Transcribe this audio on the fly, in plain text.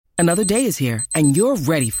Another day is here, and you're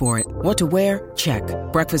ready for it. What to wear? Check.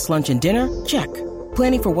 Breakfast, lunch, and dinner? Check.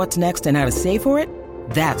 Planning for what's next and how to save for it?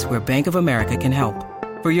 That's where Bank of America can help.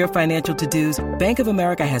 For your financial to-dos, Bank of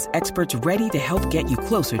America has experts ready to help get you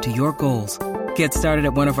closer to your goals. Get started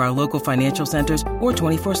at one of our local financial centers or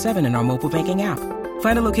 24/7 in our mobile banking app.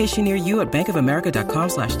 Find a location near you at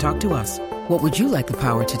bankofamerica.com/talktous. What would you like the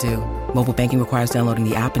power to do? Mobile banking requires downloading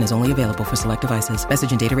the app and is only available for select devices.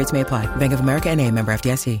 Message and data rates may apply. Bank of America N.A., member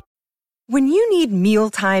FDIC. When you need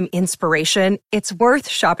mealtime inspiration, it's worth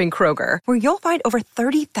shopping Kroger, where you'll find over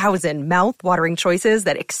 30,000 mouth-watering choices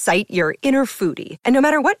that excite your inner foodie. And no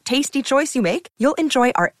matter what tasty choice you make, you'll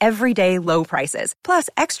enjoy our everyday low prices, plus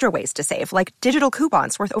extra ways to save, like digital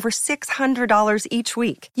coupons worth over $600 each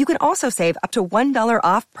week. You can also save up to $1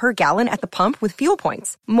 off per gallon at the pump with fuel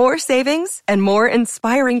points. More savings and more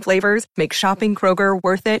inspiring flavors make shopping Kroger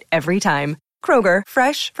worth it every time. Kroger,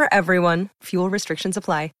 fresh for everyone. Fuel restrictions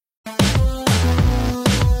apply.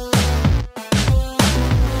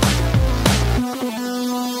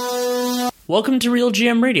 Welcome to Real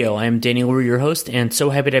GM Radio. I am Danny Leroux, your host, and so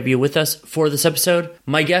happy to have you with us for this episode.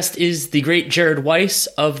 My guest is the great Jared Weiss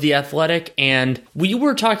of The Athletic, and we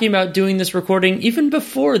were talking about doing this recording even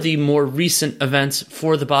before the more recent events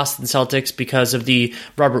for the Boston Celtics because of the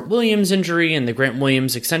Robert Williams injury and the Grant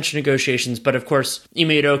Williams extension negotiations. But of course, Ime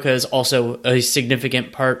Udoka is also a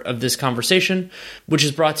significant part of this conversation, which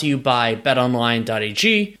is brought to you by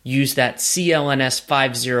betonline.ag. Use that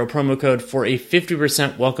CLNS50 promo code for a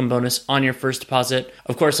 50% welcome bonus on your first deposit.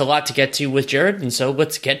 Of course, a lot to get to with Jared, and so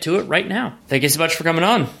let's get to it right now. Thank you so much for coming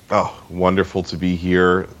on. Oh, wonderful to be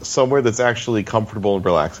here. Somewhere that's actually comfortable and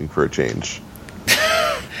relaxing for a change.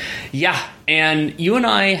 Yeah, and you and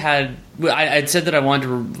I I'd said that I wanted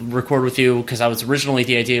to record with you because originally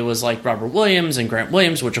the idea was like Robert Williams and Grant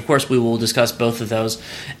Williams, which of course we will discuss both of those.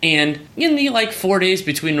 And in the 4 days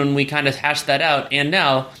between when we kind of hashed that out and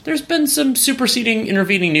now, there's been some superseding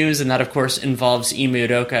intervening news, and that of course involves Ime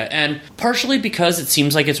Udoka. And partially because it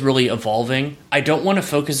seems like it's really evolving, I don't want to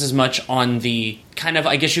focus as much on the kind of,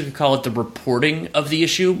 I guess you could call it the reporting of the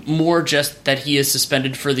issue, more just that he is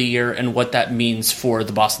suspended for the year and what that means for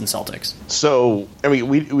the Boston Celtics. So, I mean,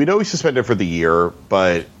 we know he's suspended for the year,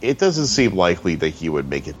 but it doesn't seem likely that he would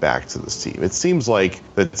make it back to this team. It seems like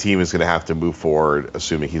the team is going to have to move forward,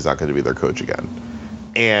 assuming he's not going to be their coach again.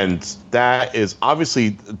 And that is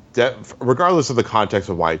obviously, regardless of the context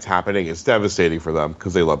of why it's happening, it's devastating for them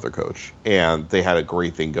because they love their coach. And they had a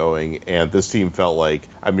great thing going. And this team felt like,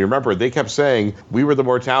 I mean, remember, they kept saying, we were the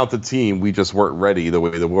more talented team. We just weren't ready the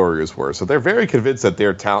way the Warriors were. So they're very convinced that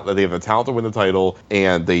that they have the talent to win the title.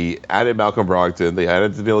 And they added Malcolm Brogdon. They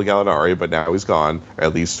added Danilo Gallinari, but now he's gone,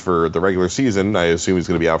 at least for the regular season. I assume he's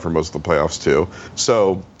going to be out for most of the playoffs, too.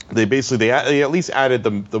 So they at least added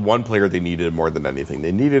the one player they needed more than anything.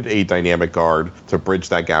 They needed a dynamic guard to bridge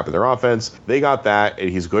that gap in their offense. They got that, and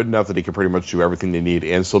he's good enough that he can pretty much do everything they need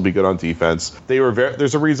and still be good on defense.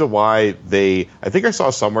 There's a reason why I think I saw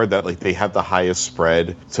somewhere that they had the highest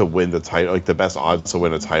spread to win the title, the best odds to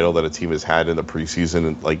win a title that a team has had in the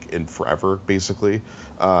preseason, in forever, basically.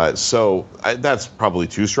 So that's probably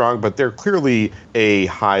too strong, but they're clearly a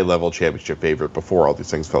high-level championship favorite before all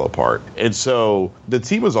these things fell apart. And so the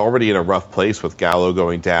team was already in a rough place with Gallo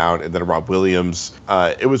going down and then Rob Williams.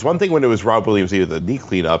 It was one thing when it was Rob Williams needed the knee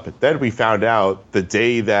cleanup. Then we found out the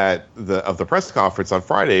day that of the press conference on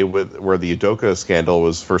Friday where the Udoka scandal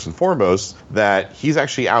was first and foremost, that he's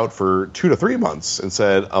actually out for 2 to 3 months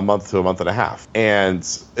instead a month to a month and a half. And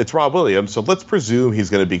it's Rob Williams, so let's presume he's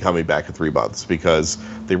going to be coming back in 3 months because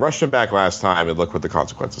they rushed him back last time and look what the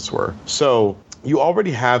consequences were. So you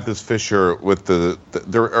already have this fissure with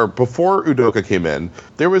before Udoka came in,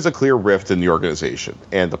 there was a clear rift in the organization,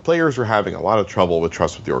 and the players were having a lot of trouble with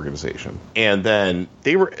trust with the organization. And then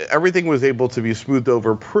everything was able to be smoothed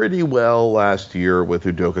over pretty well last year with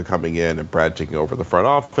Udoka coming in and Brad taking over the front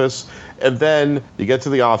office. And then you get to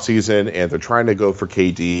the offseason, and they're trying to go for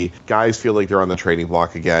KD. Guys feel like they're on the trading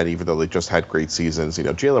block again, even though they just had great seasons.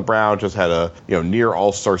 Jaylen Brown just had a near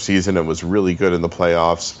all-star season and was really good in the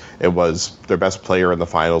playoffs. It was their best player in the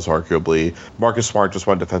finals, arguably. Marcus Smart just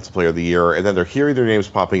won Defensive Player of the Year, and then they're hearing their names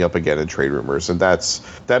popping up again in trade rumors, and that's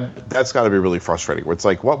got to be really frustrating. Where it's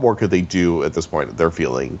like, what more could they do at this point? They're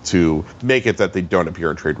feeling to make it that they don't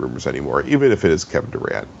appear in trade rumors anymore, even if it is Kevin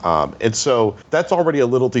Durant. And so that's already a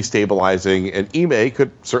little destabilizing. And Ime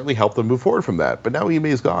could certainly help them move forward from that. But now Ime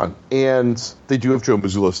is gone. And they do have Joe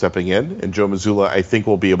Mazzulla stepping in. And Joe Mazzulla, I think,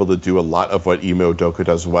 will be able to do a lot of what Ime Udoka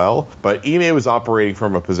does well. But Ime was operating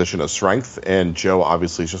from a position of strength. And and Joe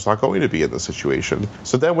obviously is just not going to be in this situation.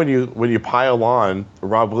 So then when you pile on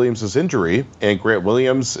Rob Williams' injury and Grant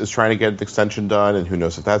Williams is trying to get an extension done, and who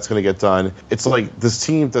knows if that's going to get done, it's like this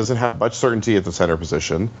team doesn't have much certainty at the center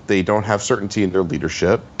position. They don't have certainty in their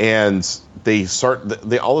leadership, and they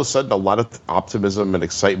all of a sudden, a lot of optimism and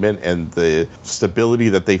excitement and the stability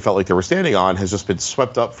that they felt like they were standing on has just been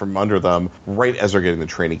swept up from under them right as they're getting to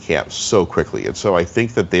training camp so quickly. And so I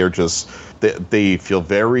think that they're just they feel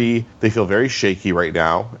very shaky right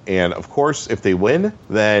now. And of course, if they win,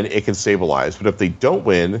 then it can stabilize. But if they don't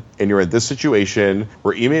win, and you're in this situation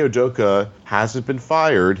where Ime Udoka hasn't been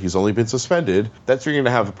fired, he's only been suspended, that's where you're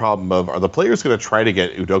going to have a problem of, are the players going to try to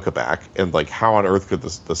get Udoka back? And like, how on earth could the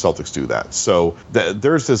Celtics do that? So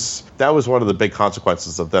that was one of the big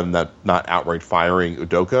consequences of them not outright firing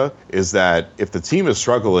Udoka, is that if the team is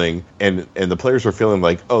struggling and the players are feeling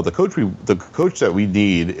like, oh, the coach that we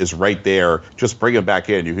need is right there, just bring him back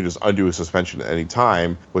in. You can just undo a suspension at any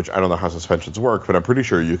time, which I don't know how suspensions work, but I'm pretty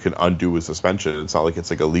sure you can undo a suspension. It's not like it's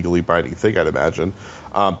like a legally binding thing, I'd imagine.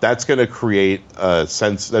 That's going to create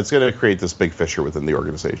this big fissure within the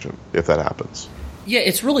organization if that happens. Yeah,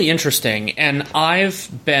 it's really interesting, and I've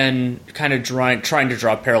been kind of trying to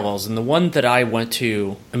draw parallels, and the one that I went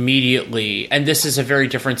to immediately, and this is a very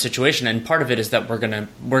different situation, and part of it is that we're gonna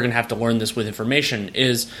have to learn this with information,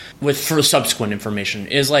 for subsequent information,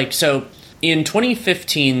 is like, so in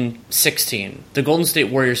 2015-16, the Golden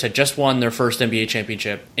State Warriors had just won their first NBA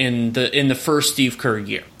championship in the first Steve Kerr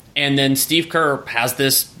year. And then Steve Kerr has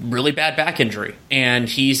this really bad back injury, and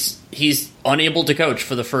he's unable to coach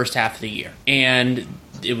for the first half of the year. And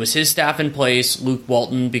it was his staff in place. Luke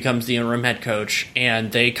Walton becomes the interim head coach,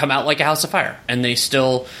 and they come out like a house of fire. And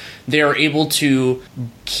they are able to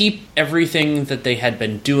keep everything that they had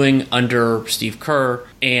been doing under Steve Kerr,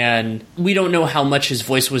 and we don't know how much his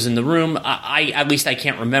voice was in the room. At least I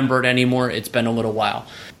can't remember it anymore. It's been a little while.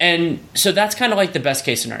 And so that's kind of like the best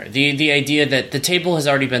case scenario. The idea that the table has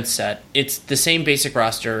already been set. It's the same basic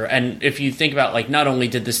roster. And if you think about, like, not only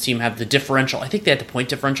did this team have the differential, I think they had the point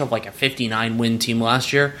differential of like a 59-win team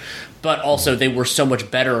last year, but also they were so much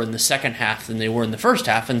better in the second half than they were in the first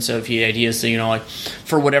half. And so if the idea is that, like,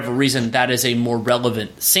 for whatever reason, that is a more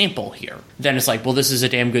relevant sample here, then it's like, well, this is a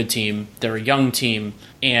damn good team. They're a young team,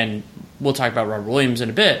 and we'll talk about Robert Williams in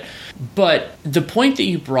a bit. But the point that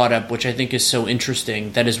you brought up, which I think is so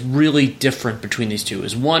interesting, that is really different between these two,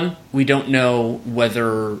 is one, we don't know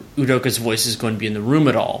whether Udoka's voice is going to be in the room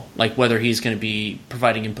at all, like whether he's going to be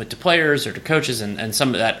providing input to players or to coaches, and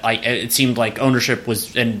some of that, it seemed like ownership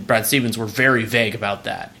and Brad Stevens were very vague about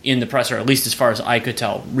that in the presser, at least as far as I could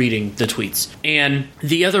tell reading the tweets. And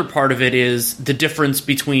the other part of it is the difference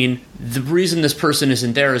between the reason this person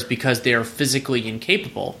isn't there is because they are physically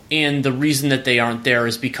incapable, and the reason that they aren't there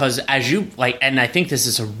is because, as you like, and I think this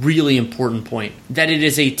is a really important point, that it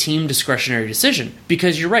is a team discretionary decision.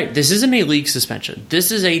 Because you're right, this isn't a league suspension.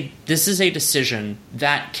 This is a decision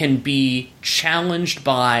that can be challenged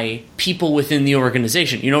by people within the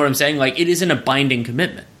organization. You know what I'm saying? Like, it isn't a binding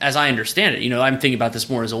commitment, as I understand it. I'm thinking about this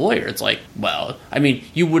more as a lawyer. It's like, well, I mean,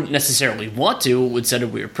 you wouldn't necessarily want to. It would set a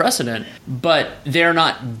weird precedent, but they're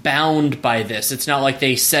not bound by this. It's not like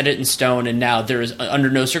they set it in stone and now there is under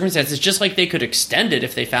no circumstances. It's just like they could extend it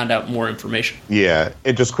if they found out more information. Yeah,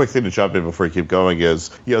 and just quick thing to jump in before you keep going is,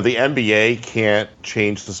 the NBA can't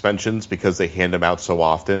change suspensions because they hand them out so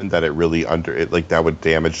often that it really that would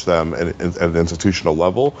damage them at an institutional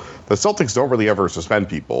level. The Celtics don't really ever suspend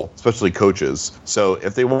people, especially coaches. So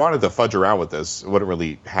if they wanted to fudge around with this, it wouldn't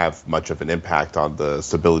really have much of an impact on the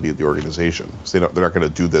stability of the organization. So they're not going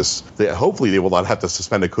to do this. Hopefully they will not have to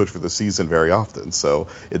suspend a coach for the season very often. So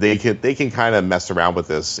they can kind of mess around with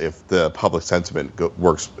this if the public sentiment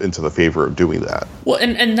works into the favor of doing that. Well,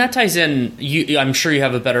 and that ties in, I'm sure you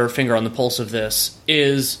have a better finger on the pulse of this,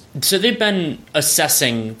 so they've been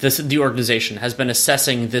assessing this, the organization has been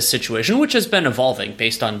assessing this situation, which has been evolving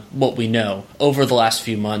based on what we know over the last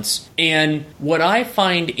few months. And what I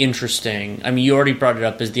find interesting, I mean, you already brought it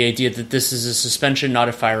up, is the idea that this is a suspension, not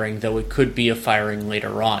a firing, though it could be a firing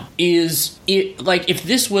later on. Is it, like, if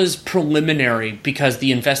this was preliminary because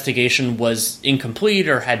the investigation was incomplete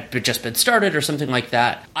or had just been started or something like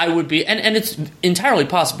that, I would be, and it's entirely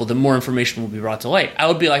possible that more information will be brought to light. I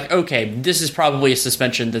would be like, okay, this is probably a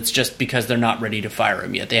suspension that's just because they're not ready to fire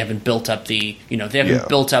him yet. They haven't built up the,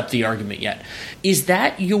 built up the argument yet. Is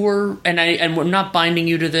that your, and I'm not binding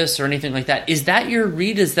you to this or anything like that, is that your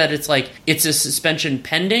read, is that it's like, it's a suspension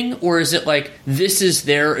pending, or is it like, this is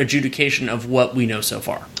their adjudication of what we know so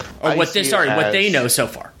far? Or what they know so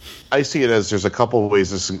far? I see it as there's a couple of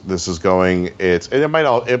ways this is going. It might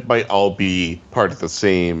all be part of the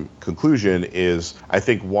same conclusion. Is I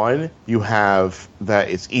think one, you have that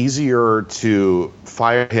it's easier to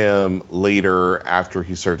fire him later after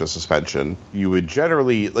he served a suspension. You would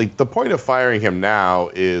generally, like, the point of firing him now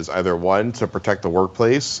is either one, to protect the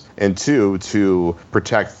workplace, and two, to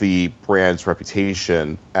protect the brand's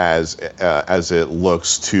reputation as it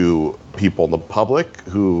looks to people in the public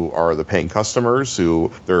who are the paying customers,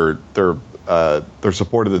 who their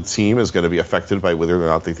support of the team is going to be affected by whether or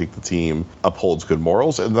not they think the team upholds good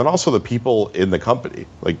morals. And then also the people in the company.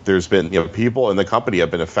 Like, there's been, people in the company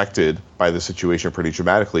have been affected by the situation pretty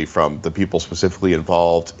dramatically, from the people specifically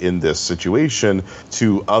involved in this situation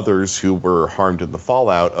to others who were harmed in the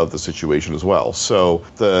fallout of the situation as well. So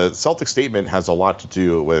the Celtics statement has a lot to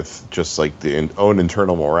do with just like the own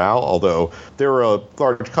internal morale. Although they're a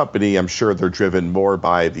large company, I'm sure they're driven more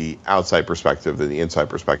by the outside perspective than the inside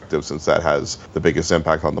perspective, since that has the biggest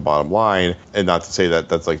impact on the bottom line. And not to say that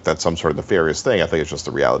that's some sort of nefarious thing. I think it's just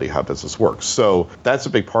the reality of how business works. So that's a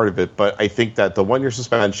big part of it. But I think that the 1-year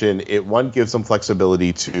suspension, one gives them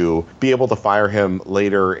flexibility to be able to fire him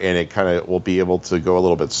later, and it kind of will be able to go a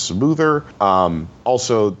little bit smoother.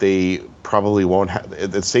 Also, they probably won't have,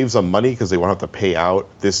 it saves them money because they won't have to pay out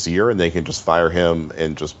this year, and they can just fire him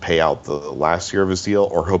and just pay out the last year of his deal,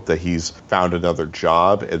 or hope that he's found another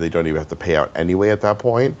job and they don't even have to pay out anyway at that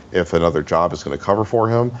point if another job is going to cover for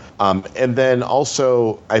him. And then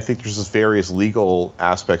also, I think there's just various legal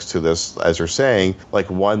aspects to this, as you're saying.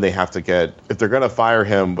 Like, one, they have to get, if they're going to fire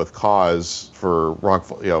him with cause for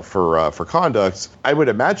wrongful, for conduct, I would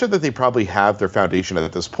imagine that they probably have their foundation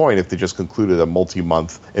at this point if they just concluded a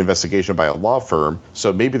multi-month investigation by a law firm.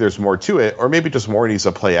 So maybe there's more to it, or maybe just more needs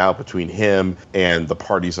to play out between him and the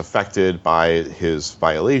parties affected by his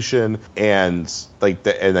violation. And I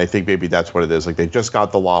think maybe that's what it is. Like, they just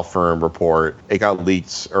got the law firm report. It got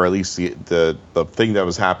leaked, or at least the thing that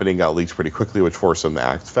was happening got leaked pretty quickly, which forced them to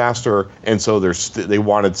act faster. And so they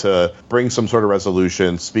wanted to bring some sort of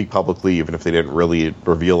resolution, speak publicly, even if they didn't really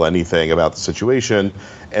reveal anything about the situation,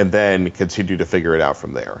 and then continue to figure it out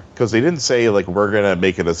from there. Because they didn't say, like, we're going to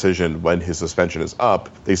make a decision when his suspension is up.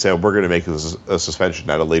 They said, we're going to make a suspension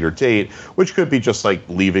at a later date, which could be just like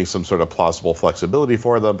leaving some sort of plausible flexibility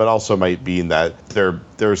for them, but also might mean that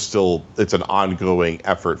there's still, it's an ongoing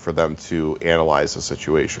effort for them to analyze the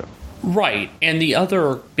situation. Right. And the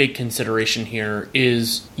other big consideration here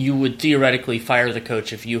is you would theoretically fire the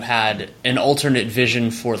coach if you had an alternate vision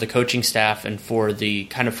for the coaching staff and for the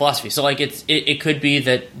kind of philosophy. So, like, it could be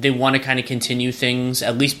that they want to kind of continue things,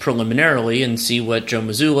 at least preliminarily, and see what Joe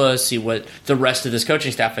Mazzulla, see what the rest of this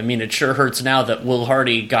coaching staff. I mean, it sure hurts now that Will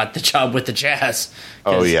Hardy got the job with the Jazz.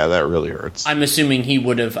 Oh, yeah, that really hurts. I'm assuming he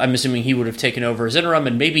would have taken over as interim,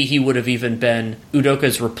 and maybe he would have even been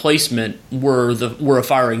Udoka's replacement were a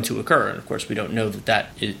firing to occur. And of course, we don't know that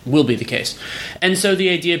will be the case. And so the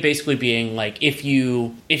idea basically being, like, if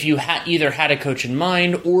you either had a coach in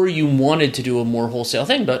mind or you wanted to do a more wholesale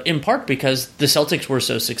thing, but in part because the Celtics were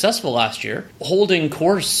so successful last year, holding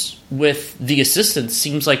course with the assistants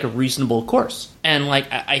seems like a reasonable course. And, like,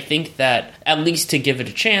 I think that at least to give it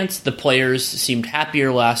a chance, the players seemed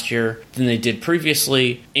happier last year than they did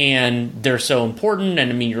previously, and they're so important. And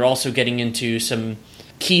I mean, you're also getting into some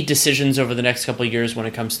key decisions over the next couple of years when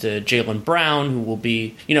it comes to Jaylen Brown, who will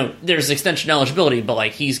be, there's extension eligibility, but,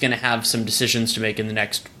 like, he's going to have some decisions to make in the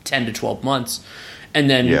next 10 to 12 months. And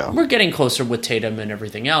then we're getting closer with Tatum and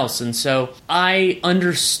everything else. And so I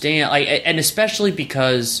understand, and especially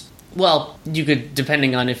because, well, you could,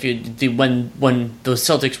 depending on when the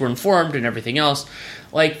Celtics were informed and everything else,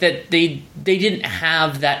 like, that they didn't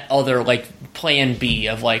have that other, like, plan B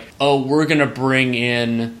of, like, oh, we're going to bring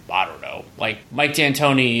in, I don't know, like Mike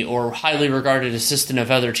D'Antoni or highly regarded assistant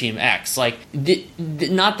of other team X. Like,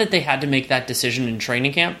 not that they had to make that decision in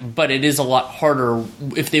training camp, but it is a lot harder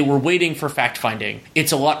if they were waiting for fact finding.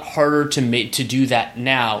 It's a lot harder to do that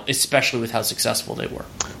now, especially with how successful they were.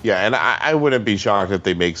 Yeah, and I wouldn't be shocked if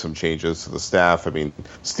they make some changes to the staff. I mean,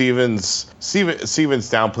 Stevens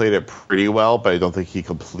downplayed it pretty well, but I don't think he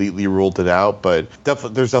completely ruled it out. But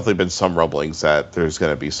there's definitely been some rumblings that there's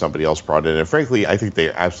going to be somebody else brought in. And frankly, I think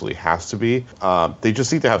there absolutely has to be. They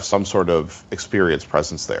just need to have some sort of experience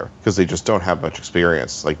presence there, because they just don't have much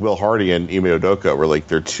experience. Like, Will Hardy and Ime Udoka were, like,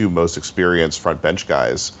 their two most experienced front bench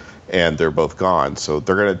guys. and they're both gone. So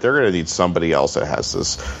they're gonna need somebody else that has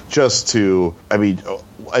this,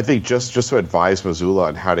 I think just to advise Mazzulla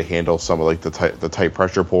on how to handle some of like the tight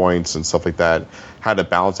pressure points and stuff like that, how to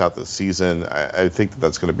balance out the season. I think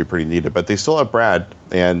that's going to be pretty needed. But they still have Brad,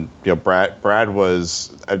 and Brad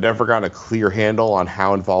was, I've never gotten a clear handle on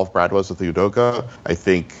how involved Brad was with Udoka. I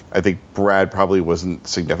think Brad probably wasn't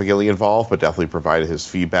significantly involved, but definitely provided his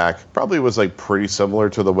feedback. Probably was like pretty similar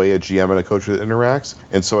to the way a GM and a coach interacts,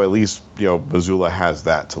 and so at least Mazzulla has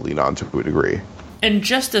that to lean on to a degree. And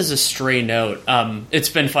just as a stray note, it's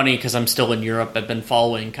been funny because I'm still in Europe. I've been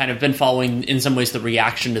following in some ways the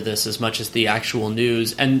reaction to this as much as the actual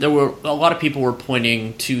news. And there were a lot of people were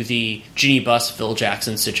pointing to the Jeanie Buss, Phil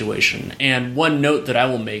Jackson situation. And one note that I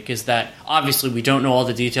will make is that obviously we don't know all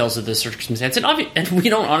the details of the circumstance, and we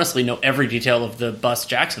don't honestly know every detail of the Buss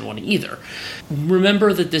Jackson one either.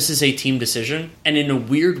 Remember that this is a team decision, and in a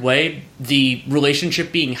weird way, the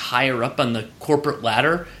relationship being higher up on the corporate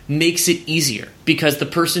ladder makes it easier, because the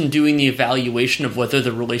person doing the evaluation of whether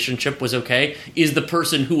the relationship was okay is the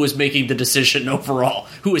person who was making the decision overall,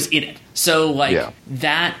 who was in it. So,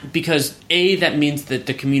 that, because A, that means that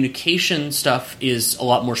the communication stuff is a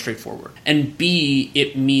lot more straightforward, and B,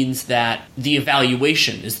 it means that the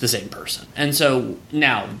evaluation is the same person. And so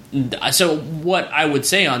now, what I would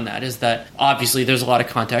say on that is that obviously there's a lot of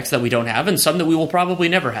context that we don't have, and some that we will probably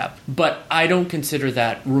never have. But I don't consider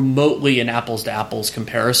that remotely an apples-to-apples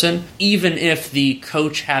comparison, even if the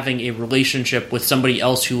coach having a relationship with somebody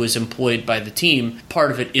else who is employed by the team,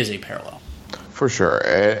 part of it is a parallel. For sure.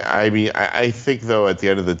 I think, though, at the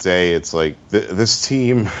end of the day, it's like this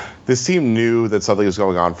team knew that something was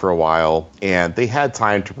going on for a while, and they had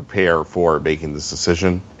time to prepare for making this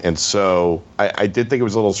decision. And so I did think it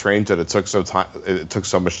was a little strange that it took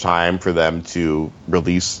so much time for them to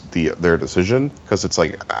release their decision, because it's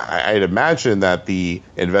like I'd imagine that the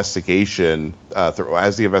investigation,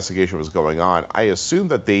 as the investigation was going on, I assumed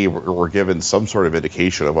that they were given some sort of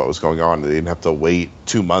indication of what was going on. They didn't have to wait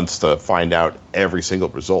 2 months to find out every single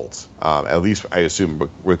result. At least I assume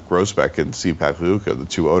with Groesbeck and Steve Pagliuca, the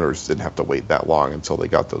two owners didn't have to wait that long until they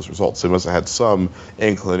got those results. They must have had some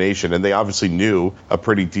inclination, and they obviously knew a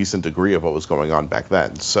pretty decent degree of what was going on back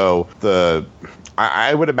then. So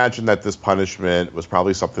I would imagine that this punishment was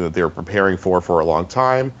probably something that they were preparing for a long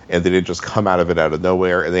time, and they didn't just come out of it out of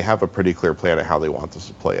nowhere, and they have a pretty clear plan of how they want this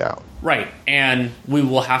to play out. Right, and we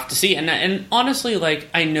will have to see. And honestly,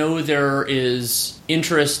 I know there is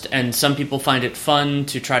interest, and some people find it fun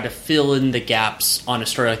to try to fill in the gaps on a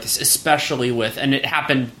story like this, especially and it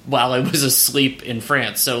happened while I was asleep in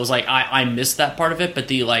France, so it was like I missed that part of it, but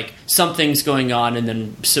the something's going on and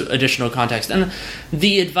then additional context. And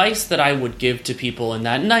the advice that I would give to people in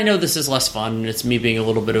that, and I know this is less fun, and it's me being a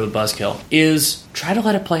little bit of a buzzkill, is try to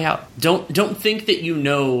let it play out. Don't think that you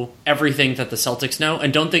know everything that the Celtics know,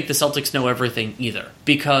 and don't think the Celtics know everything either,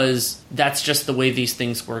 because that's just the way these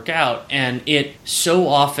things work out. And it so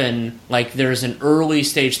often, there's an early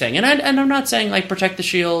stage thing, and I'm not saying protect the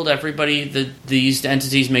shield. Everybody, these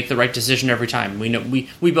entities make the right decision every time. We know,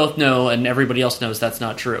 we both know, and everybody else knows that's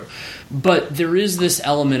not true. But there is this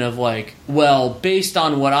element of based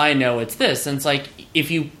on what I know, it's this, and it's if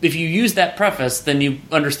you use that preface, then you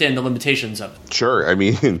understand the limitations of it. Sure. I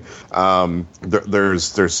mean,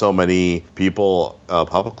 there's so many people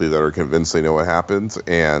publicly that are convinced they know what happened,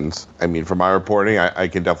 and I mean, from my reporting, I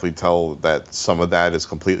can definitely tell that some of that is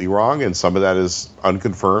completely wrong and some of that is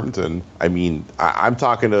unconfirmed. And I mean, I'm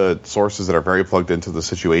talking to sources that are very plugged into the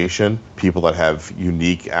situation, people that have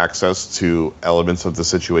unique access to elements of the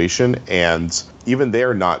situation, and even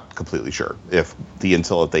they're not completely sure if the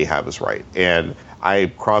intel that they have is right. And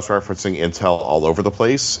I'm cross-referencing intel all over the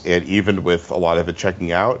place, and even with a lot of it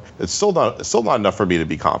checking out, it's still not enough for me to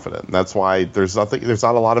be confident. And that's why there's not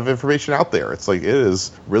a lot of information out there. It's it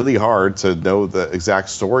is really hard to know the exact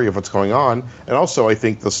story of what's going on. And also, I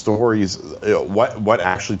think the stories, what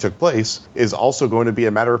actually took place, is also going to be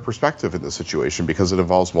a matter of perspective in this situation, because it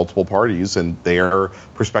involves multiple parties and their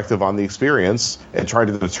perspective on the experience, and trying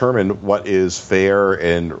to determine what is fair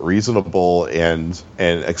and reasonable and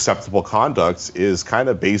acceptable conduct is kind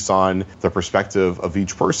of based on the perspective of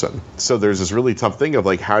each person. So there's this really tough thing of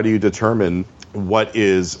how do you determine what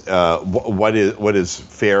is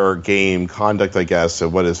fair game conduct, I guess,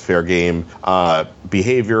 and what is fair game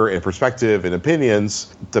behavior and perspective and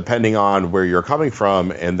opinions, depending on where you're coming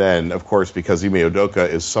from. And then, of course, because Ime Udoka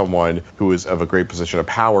is someone who is of a great position of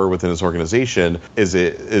power within his organization,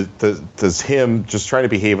 does him just trying to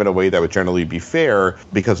behave in a way that would generally be fair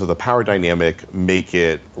because of the power dynamic make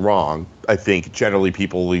it wrong? I think generally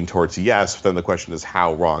people lean towards yes. But then the question is,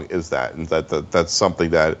 how wrong is that? And that's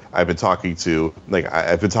something that I've been talking to. Like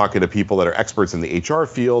I've been talking to people that are experts in the HR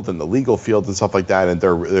field and the legal field and stuff like that. And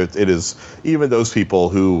it is even those people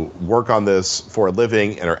who work on this for a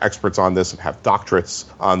living and are experts on this and have doctorates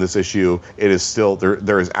on this issue. It is still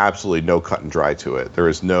there is absolutely no cut and dry to it. There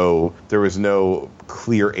is no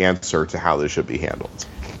clear answer to how this should be handled.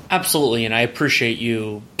 Absolutely, and I appreciate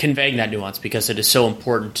you conveying that nuance because it is so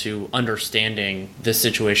important to understanding this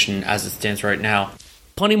situation as it stands right now.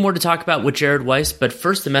 Plenty more to talk about with Jared Weiss, but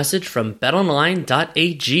first a message from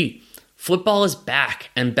betonline.ag. Football is back,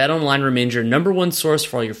 and BetOnline remains your number one source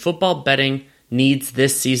for all your football betting needs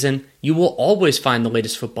this season. You will always find the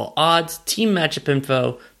latest football odds, team matchup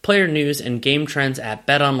info, player news, and game trends at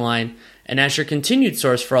BetOnline. And as your continued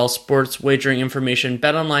source for all sports wagering information,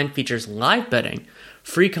 BetOnline features live betting,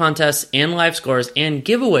 free contests, and live scores, and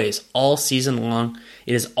giveaways all season long.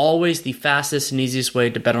 It is always the fastest and easiest way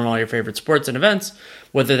to bet on all your favorite sports and events,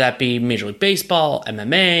 whether that be Major League Baseball,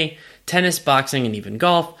 MMA, tennis, boxing, and even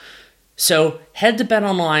golf. So head to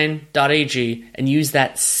betonline.ag and use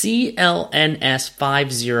that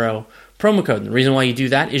CLNS50 promo code. And the reason why you do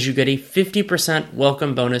that is you get a 50%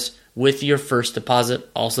 welcome bonus with your first deposit.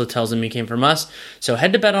 Also tells them you came from us. So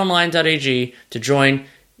head to betonline.ag to join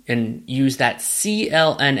and use that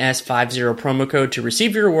CLNS50 promo code to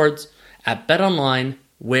receive your rewards at BetOnline,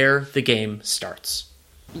 where the game starts.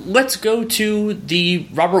 Let's go to the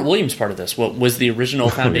Robert Williams part of this. What was the original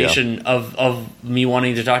foundation of me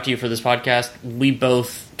wanting to talk to you for this podcast? We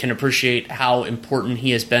both can appreciate how important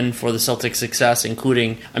he has been for the Celtics' success,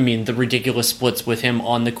 including, the ridiculous splits with him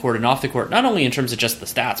on the court and off the court, not only in terms of just the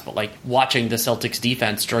stats, but like watching the Celtics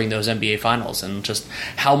defense during those NBA finals and just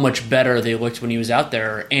how much better they looked when he was out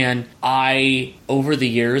there. And I, over the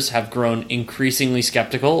years, have grown increasingly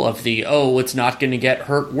skeptical of the, it's not going to get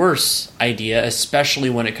hurt worse idea, especially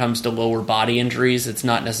when it comes to lower body injuries. It's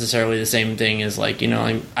not necessarily the same thing as I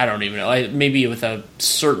don't even know. Maybe with a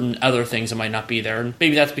certain other things it might not be there. And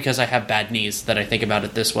maybe that's because I have bad knees that I think about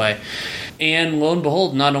it this way. And lo and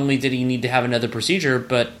behold, not only did he need to have another procedure,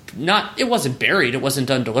 but it wasn't buried, it wasn't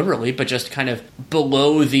done deliberately, but just kind of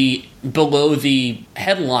below the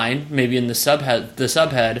headline, maybe in the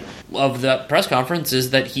subhead of the press conference,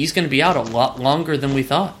 is that he's going to be out a lot longer than we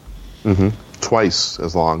thought. Mm-hmm. Twice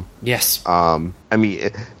as long. Yes.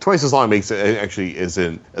 Twice as long actually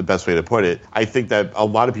isn't the best way to put it. I think that a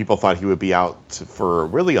lot of people thought he would be out for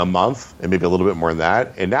really a month and maybe a little bit more than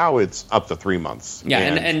that, and now it's up to 3 months. Yeah,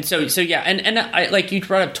 and I, like you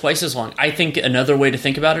brought up twice as long. I think another way to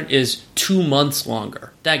think about it is 2 months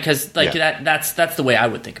longer. That's the way I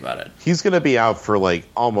would think about it. He's going to be out for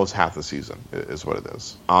almost half the season, is what it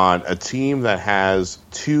is, on a team that has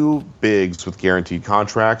two bigs with guaranteed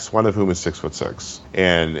contracts, one of whom is 6'6"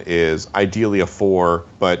 and is ideally a 4,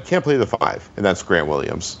 but can't play the 5, and that's Grant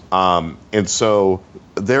Williams. And so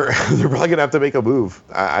they're probably gonna have to make a move.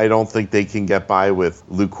 I don't think they can get by with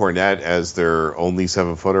Luke Cornett as their only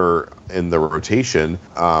 7-footer in the rotation.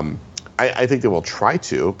 I think they will try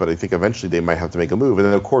to, but I think eventually they might have to make a move. And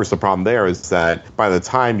then, of course, the problem there is that by the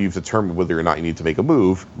time you've determined whether or not you need to make a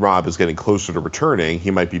move, Rob is getting closer to returning.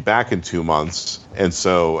 He might be back in 2 months. And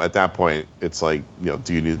so at that point, it's do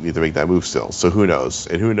you need to make that move still? So who knows?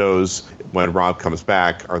 And who knows when Rob comes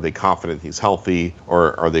back, are they confident he's healthy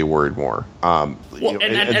or are they worried more?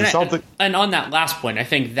 And on that last point, I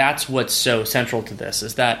think that's what's so central to this,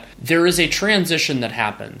 is that there is a transition that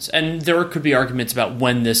happens. And there could be arguments about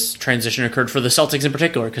when this transition occurred for the Celtics in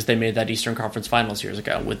particular, because they made that Eastern Conference Finals years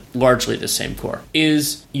ago with largely the same core,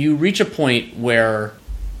 is you reach a point where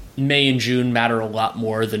May and June matter a lot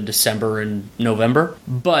more than December and November,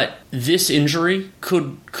 but this injury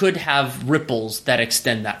could have ripples that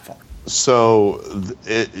extend that far. So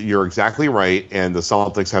you're exactly right, and the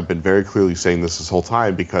Celtics have been very clearly saying this whole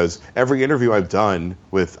time, because every interview I've done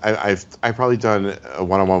with, I've probably done a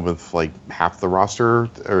one-on-one with half the roster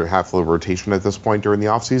or half the rotation at this point during the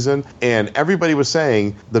offseason, and everybody was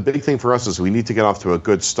saying the big thing for us is we need to get off to a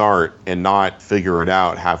good start and not figure it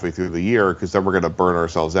out halfway through the year, because then we're going to burn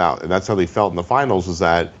ourselves out. And that's how they felt in the finals, was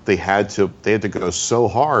that they had to go so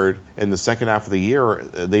hard in the second half of the year.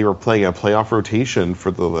 They were playing a playoff rotation for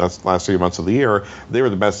the last 3 months of the year. They were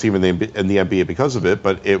the best team in the NBA because of it,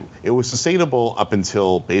 but it was sustainable up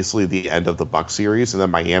until basically the end of the Bucks series. And then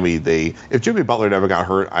Miami, if Jimmy Butler never got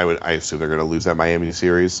hurt, I assume they're going to lose that Miami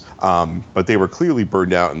series. But they were clearly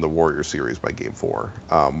burned out in the Warriors series by Game 4.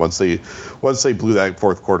 Once they blew that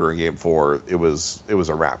fourth quarter in Game 4, it was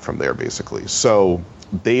a wrap from there, basically. So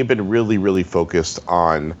they've been really, really focused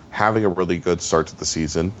on having a really good start to the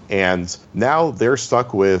season. And now they're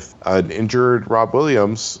stuck with an injured Rob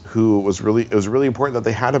Williams, it was really important that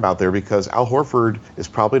they had him out there, because Al Horford is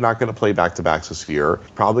probably not going to play back-to-backs this year.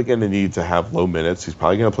 Probably going to need to have low minutes. He's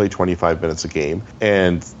probably going to play 25 minutes a game.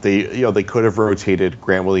 And they could have rotated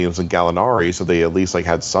Grant Williams and Gallinari, so they at least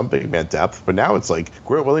had some big man depth. But now it's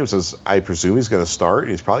Grant Williams I presume he's going to start,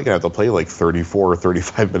 and he's probably going to have to play 34 or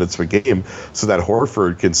 35 minutes per game so that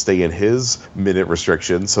Horford can stay in his minute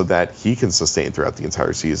restriction so that he can sustain throughout the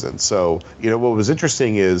entire season. So, what was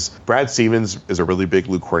interesting is Brad Stevens is a really big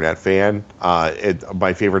Luke Kornet fan.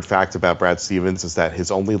 My favorite fact about Brad Stevens is that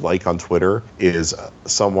his only like on Twitter is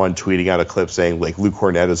someone tweeting out a clip saying Luke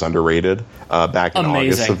Kornet is underrated back in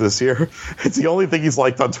August of this year. It's the only thing he's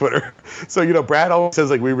liked on Twitter. So, Brad always says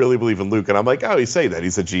we really believe in Luke, and I'm like, oh, he's saying that,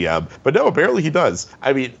 he's a GM. But no, apparently he does.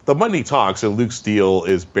 I mean, the money talks, and Luke's deal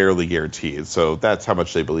is barely guaranteed, so that's how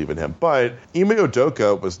much they believe in him. But Ime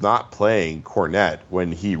Udoka was not playing Kornet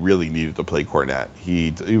when he really needed to play Kornet.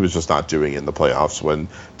 He was just not doing it in the playoffs. When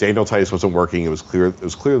Daniel Tice wasn't working, it was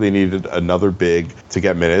clear they needed another big to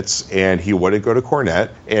get minutes, and he wouldn't go to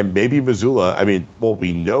Kornet. And maybe Mazzulla,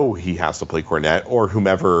 we know he has to play Kornet, or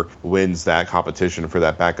whomever wins that competition for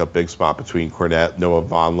that backup big spot between Kornet, Noah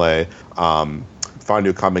Vonleh,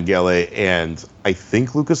 Fanu Kamengele, and I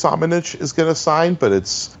think Lukas Samanic is going to sign, but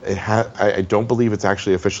I don't believe it's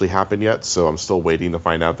actually officially happened yet, so I'm still waiting to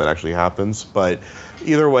find out that actually happens. But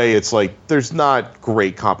either way, it's there's not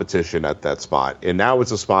great competition at that spot, and now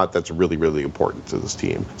it's a spot that's really, really important to this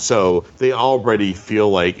team. So they already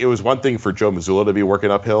feel it was one thing for Joe Mazzulla to be working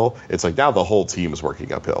uphill. It's now the whole team is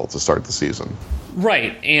working uphill to start the season.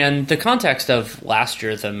 Right, and the context of last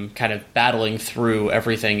year, them kind of battling through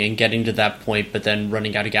everything and getting to that point, but then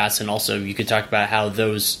running out of gas, and also you could talk about how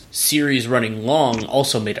those series running long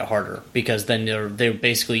also made it harder, because then they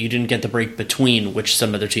basically, you didn't get the break between, which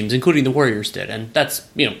some other teams, including the Warriors, did, and that's,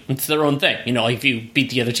 it's their own thing. If you beat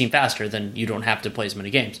the other team faster, then you don't have to play as many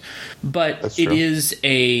games. But it is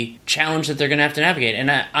a challenge that they're going to have to navigate,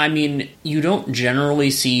 and you don't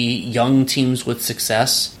generally see young teams with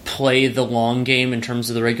success play the long game in terms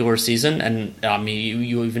of the regular season, and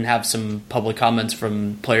you even have some public comments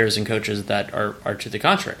from players and coaches that are to the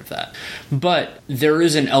contrary of that. But there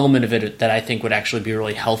is an element of it that I think would actually be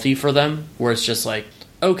really healthy for them, where it's just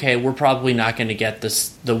okay, we're probably not going to get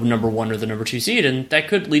the number 1 or the number 2 seed, and that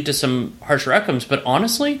could lead to some harsher outcomes. But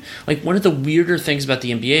honestly, one of the weirder things about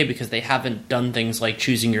the NBA, because they haven't done things like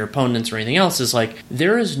choosing your opponents or anything else, is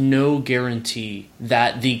there is no guarantee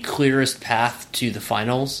that the clearest path to the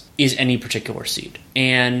finals is any particular seed.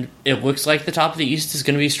 And it looks like the top of the East is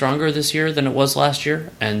going to be stronger this year than it was last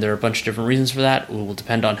year, and there are a bunch of different reasons for that. It will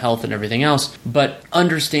depend on health and everything else. But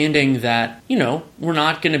understanding that, we're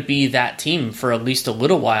not going to be that team for at least a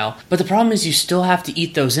little while. But the problem is you still have to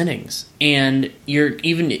eat those innings. And you're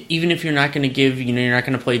even if you're not going to give, you're not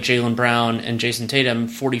going to play Jaylen Brown and Jason Tatum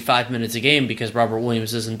 45 minutes a game because Robert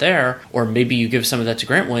Williams isn't there, or maybe you give some of that to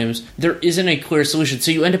Grant Williams, there isn't a clear solution.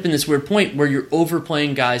 So you end up in this weird point where you're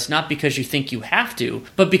overplaying guys, not because you think you have to,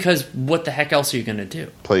 but because what the heck else are you going to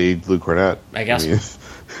do? Play Luke Kornet. I guess.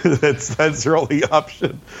 That's your only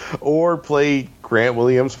option. Or play Grant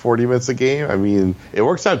Williams 40 minutes a game. It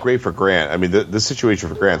works out great for Grant. This situation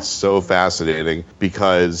for Grant's so fascinating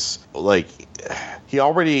because, he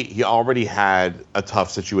already had a tough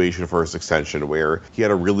situation for his extension, where he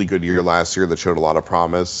had a really good year last year that showed a lot of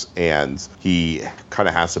promise, and he kind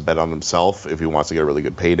of has to bet on himself if he wants to get a really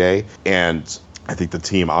good payday. And I think the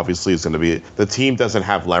team obviously is going to be... The team doesn't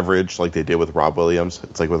have leverage like they did with Rob Williams.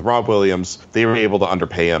 It's with Rob Williams, they were able to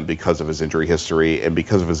underpay him because of his injury history, and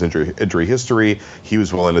because of his injury history, he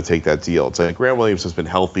was willing to take that deal. It's Grant Williams has been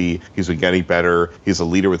healthy. He's been getting better. He's a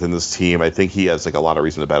leader within this team. I think he has a lot of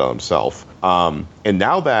reason to bet on himself. And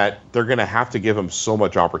now that they're going to have to give him so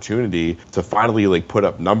much opportunity to finally put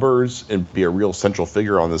up numbers and be a real central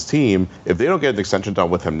figure on this team, if they don't get an extension done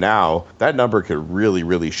with him now, that number could really,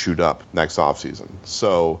 really shoot up next offseason.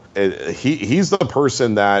 So he's the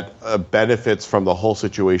person that benefits from the whole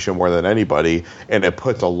situation more than anybody, and it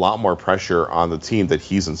puts a lot more pressure on the team that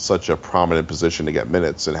he's in such a prominent position to get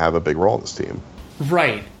minutes and have a big role in this team.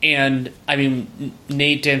 Right. And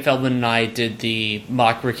Nate, Dan Feldman, and I did the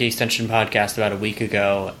mock rookie extension podcast about a week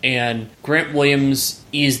ago, and Grant Williams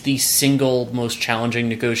is the single most challenging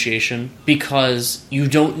negotiation because you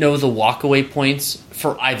don't know the walkaway points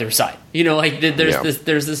for either side.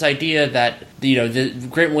 There's this idea that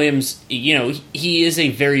Grant Williams, he is a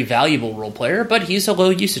very valuable role player, but he's a low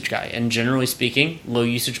usage guy, and generally speaking, low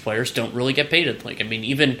usage players don't really get paid.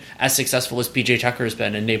 Even as successful as PJ Tucker has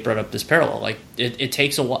been, and Nate brought up this parallel, it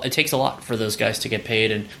takes a lot. It takes a lot for those guys to get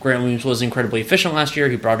paid. And Grant Williams was incredibly efficient last year.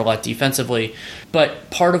 He brought a lot defensively, but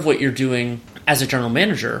part of what you're doing as a general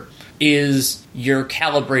manager is you're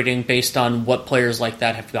calibrating based on what players like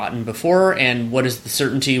that have gotten before and what is the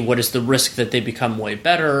certainty, what is the risk that they become way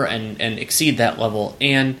better and exceed that level.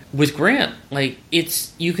 And with Grant,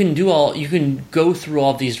 you can go through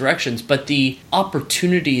all these directions, but the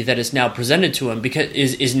opportunity that is now presented to him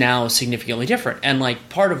is now significantly different. And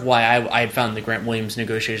part of why I had found the Grant Williams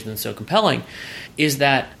negotiation so compelling is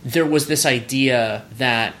that there was this idea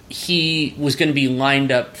that he was going to be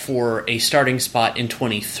lined up for a starting spot in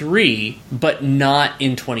 23, but not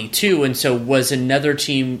in 22. And so was another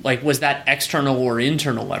team, was that external or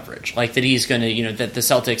internal leverage? That he's going to, that the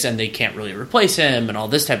Celtics and they can't really replace him and all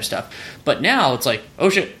this type of stuff. But now it's oh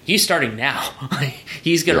shit, he's starting now.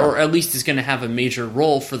 He's going to, or at least is going to have a major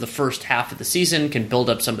role for the first half of the season, can build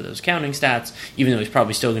up some of those counting stats, even though he's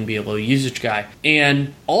probably still going to be a low usage guy.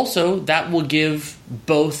 And also that will give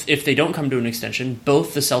both, if they don't come to an extension,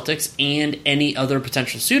 both the Celtics and any other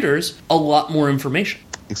potential suitors a lot more information.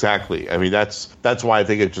 Exactly. I mean, that's why I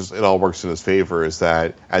think it all works in his favor, is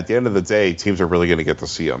that at the end of the day, teams are really going to get to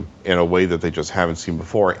see him in a way that they just haven't seen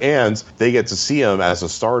before. And they get to see him as a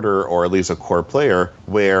starter or at least a core player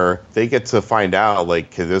where they get to find out,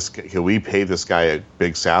 can we pay this guy a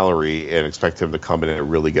big salary and expect him to come in and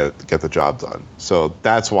really get the job done? So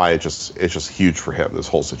that's why it's just huge for him, this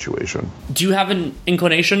whole situation. Do you have an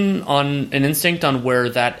inclination an instinct on where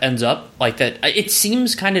that ends up? That it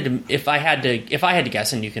seems kind of, if I had to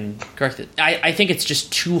guess, and you can correct it, I think it's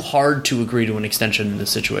just too hard to agree to an extension in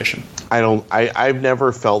this situation. I've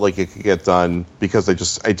never felt like it could get done because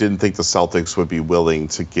I didn't think the Celtics would be willing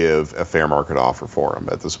to give a fair market offer for him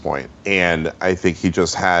at this point. And I think he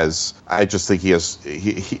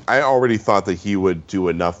I already thought that he would do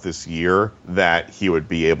enough this year that he would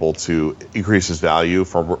be able to increase his value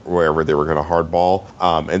from wherever they were going to hardball.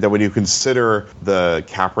 And then when you consider the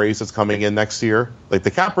cap raise that's coming in next year,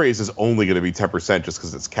 the cap raise is only going to be 10% just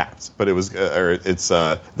because it's capped, but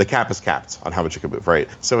the cap is capped on how much it can move, right?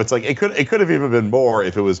 So it's it could have even been more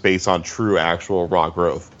if it was based on true actual raw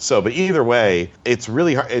growth. So, but either way, it's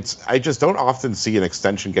really hard. I just don't often see an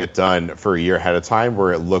extension get done for a year ahead of time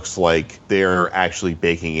where it looks like they're actually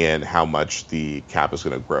baking in how much the cap is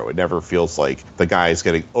going to grow. It never feels like the guy is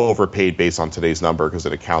getting overpaid based on today's number because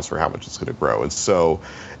it accounts for how much it's going to grow. And so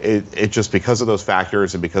it just, because of those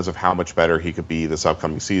factors and because of how much better he could be this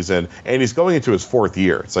upcoming season, and he's going into his fourth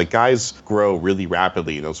year. It's guys grow really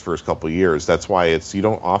rapidly in those first couple of years. That's why you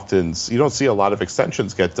don't see a lot of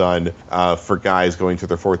extensions get done for guys going to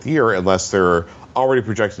their fourth year unless they're already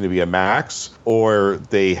projected to be a max, or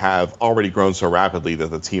they have already grown so rapidly that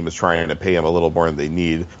the team is trying to pay them a little more than they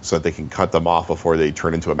need so that they can cut them off before they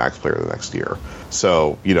turn into a max player the next year.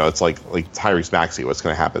 So, it's like Tyrese Maxey, what's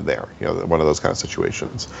going to happen there? One of those kind of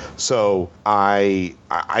situations. So I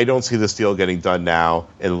don't see this deal getting done now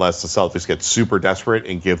unless the Celtics get super desperate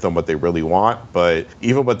and give them what they really want. But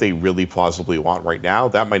even what they really plausibly want right now,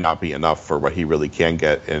 that might not be enough for what he really can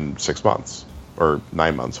get in 6 months. Or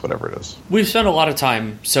 9 months, whatever it is. We've spent a lot of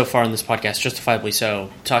time so far in this podcast, justifiably so,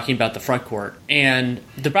 talking about the front court. And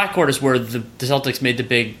the back court is where the Celtics made the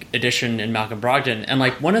big addition in Malcolm Brogdon. And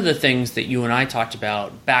one of the things that you and I talked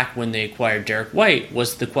about back when they acquired Derek White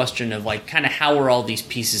was the question of kind of how are all these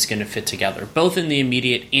pieces going to fit together, both in the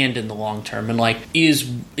immediate and in the long term. And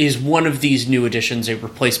is one of these new additions a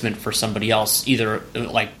replacement for somebody else, either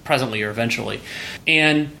presently or eventually?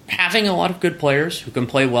 And having a lot of good players who can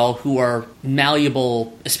play well, who are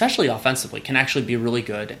malleable, especially offensively, can actually be really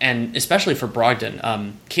good. And especially for Brogdon,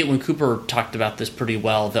 Caitlin Cooper talked about this pretty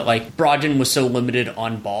well, that Brogdon was so limited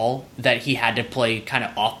on ball that he had to play kind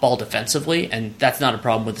of off ball defensively, and that's not a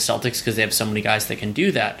problem with the Celtics because they have so many guys that can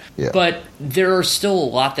do that. Yeah. But there are still a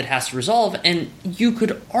lot that has to resolve, and you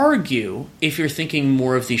could argue, if you're thinking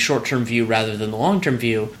more of the short-term view rather than the long-term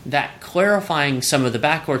view, that clarifying some of the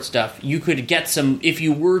backcourt stuff, you could get some, if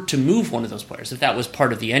you were to move one of those players, if that was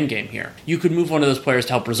part of the end game here, you could move one of those players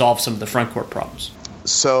to help resolve some of the front court problems.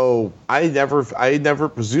 So I never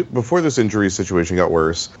before this injury situation got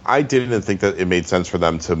worse, I didn't think that it made sense for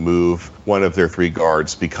them to move one of their 3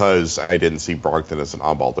 guards because I didn't see Brogdon as an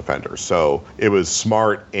on-ball defender. So it was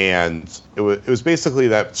Smart and it was basically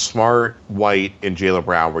that Smart, White, and Jaylen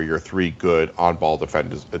Brown were your 3 good on-ball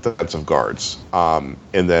defensive guards. And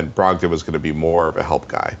then Brogdon was going to be more of a help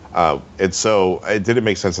guy. And so it didn't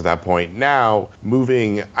make sense at that point. Now,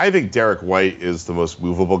 I think Derek White is the most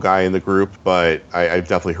movable guy in the group, but I've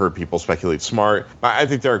definitely heard people speculate Smart. I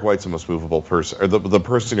think Derek White's the most movable person, or the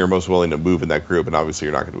person you're most willing to move in that group, and obviously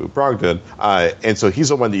you're not going to move Brogdon. And so he's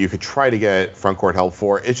the one that you could try to get front court help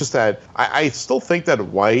for. It's just that I still think that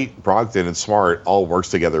White, Brogdon, and Smart all works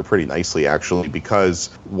together pretty nicely, actually, because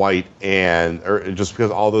just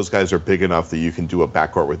because all those guys are big enough that you can do a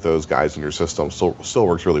backcourt with those guys in your system still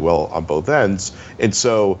works really well on both ends. And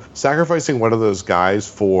so sacrificing one of those guys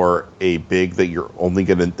for a big that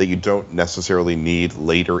you don't necessarily need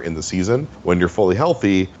later in the season when you're fully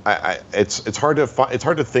healthy, it's hard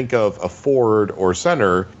to think of a forward or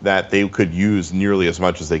center that they could use nearly as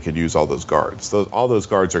much as they could use all those guards. All those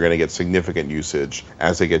guards are going to get significant usage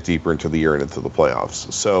as they get deeper into the year and into the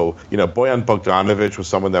playoffs. So, Bojan Bogdanovic was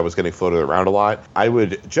someone that was getting floated around a lot. I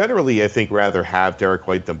would generally, I think, rather have Derek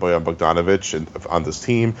White than Bojan Bogdanovic on this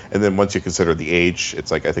team. And then once you consider the age,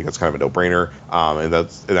 it's like I think that's kind of a no-brainer, and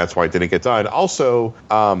that's why it didn't get done. Also,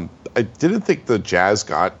 I didn't think the Jazz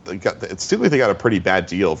it seemed like they got a pretty bad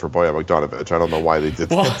deal for Bojan Bogdanovic. I don't know why they did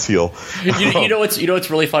that deal. You know what's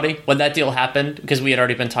really funny? When that deal happened, because we had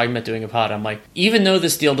already been talking about doing a pod, I'm like, even though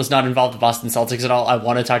this deal does not involve the Boston Celtics at all, I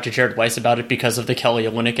want to talk to Jared Weiss about it because of the Kelly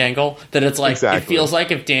Olynyk angle. That it's like, It feels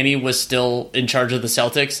like if Danny was still in charge of the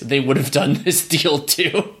Celtics, they would have done this deal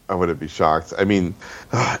too. I wouldn't be shocked. I mean,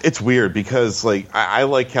 it's weird because I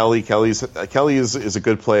like Kelly. Kelly is a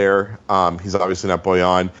good player. He's obviously not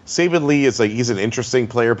Bojan. Saben Lee is he's an interesting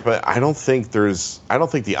player, but I don't think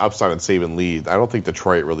the upside on Saben Lee. I don't think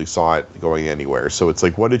Detroit really saw it going anywhere. So it's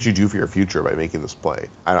like, what did you do for your future by making this play?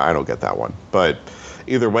 I don't get that one. But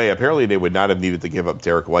either way, apparently they would not have needed to give up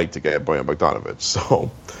Derek White to get Bojan Bogdanovic.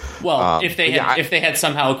 So. Well, if they had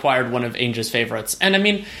somehow acquired one of Ainge's favorites, and I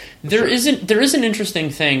mean, there is an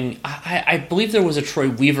interesting thing. I believe there was a Troy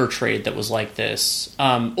Weaver trade that was like this.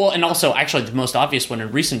 And also actually the most obvious one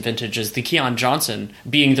in recent vintage is the Keon Johnson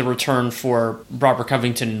being the return for Robert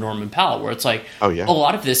Covington and Norman Powell, where it's like, a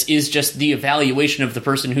lot of this is just the evaluation of the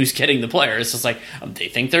person who's getting the player. It's just like they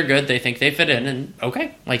think they're good, they think they fit in, and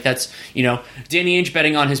okay, that's Danny Ainge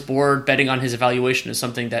betting on his board, betting on his evaluation is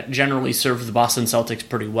something that generally served the Boston Celtics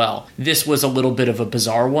pretty well. This was a little bit of a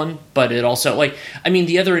bizarre one, but it also,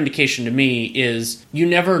 the other indication to me is you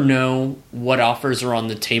never know what offers are on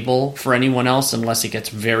the table for anyone else unless it gets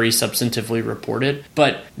very substantively reported.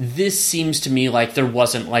 But this seems to me like there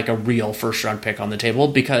wasn't a real first-round pick on the table,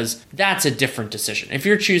 because that's a different decision. If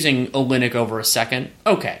you're choosing Olynyk over a second,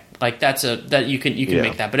 okay. That you can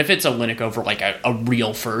make that, but if it's Olynyk over a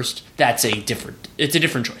real first, it's a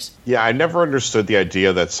different choice. Yeah, I never understood the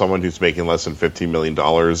idea that someone who's making less than $15 million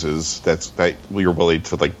that you're willing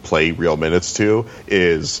to play real minutes to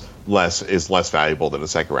is less valuable than a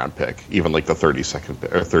second round pick, even the 32nd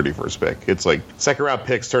or 31st pick. It's second round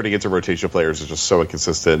picks turning into rotation players is just so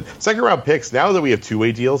inconsistent. Second round picks, now that we have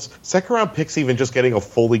two-way deals, second round picks even just getting a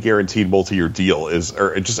fully guaranteed multi-year deal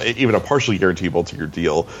or just even a partially guaranteed multi-year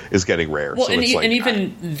deal is getting rare. Well, so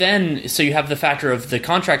even then, so you have the factor of the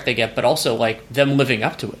contract they get, but also them living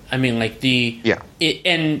up to it. I mean,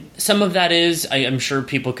 and some of that is, I'm sure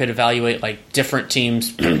people could evaluate different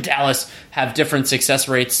teams. Dallas have different success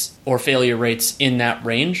rates or failure rates in that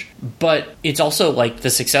range, but it's also the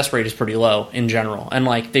success rate is pretty low in general, and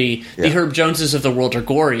the Herb Joneses of the world are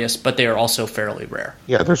glorious, but they are also fairly rare.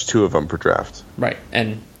 Yeah, there's 2 of them per draft, right?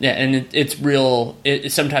 And it's real.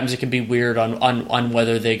 Sometimes it can be weird on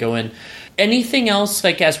whether they go in. Anything else,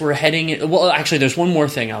 as we're heading... Well, actually, there's one more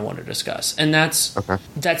thing I want to discuss, and that's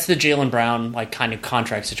the Jaylen Brown, kind of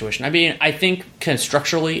contract situation. I mean, I think kind of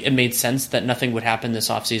structurally it made sense that nothing would happen this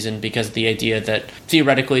offseason because of the idea that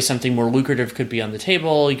theoretically something more lucrative could be on the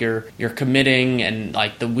table. You're committing, and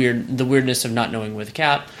the weirdness of not knowing with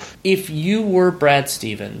cap. If you were Brad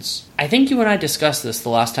Stevens... I think you and I discussed this the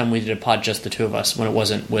last time we did a pod, just the two of us, when it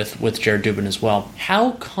wasn't with Jared Dubin as well.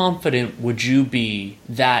 How confident would you be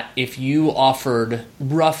that if you offered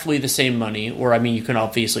roughly the same money, or you can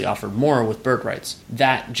obviously offer more with bird rights,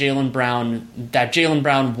 that Jaylen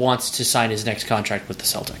Brown wants to sign his next contract with the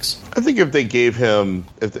Celtics? I think if they gave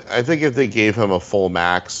him a full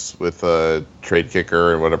max with a trade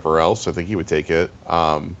kicker and whatever else, I think he would take it.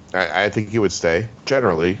 I think he would stay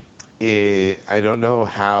generally. I don't know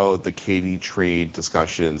how the KD trade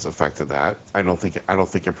discussions affected that.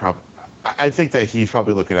 I think that he's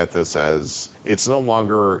probably looking at this as it's no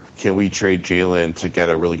longer can we trade Jalen to get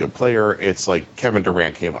a really good player. It's like Kevin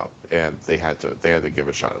Durant came up and they had to give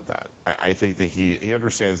a shot at that. I think that he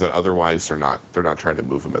understands that otherwise they're not trying to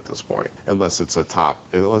move him at this point unless it's a top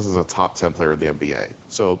 10 player in the NBA.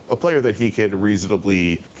 So a player that he can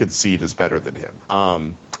reasonably concede is better than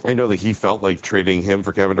him. I know that he felt like trading him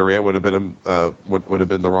for Kevin Durant would have been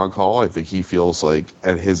the wrong call. I think he feels like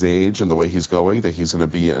at his age and the way he's going that he's going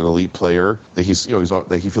to be an elite player. That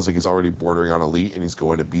that he feels like he's already bordering on elite and he's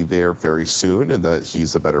going to be there very soon, and that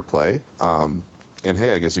he's a better play. And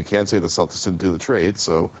hey, I guess you can say the Celtics didn't do the trade,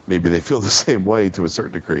 so maybe they feel the same way to a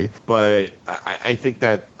certain degree. But I think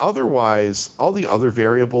that otherwise, all the other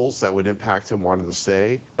variables that would impact him wanting to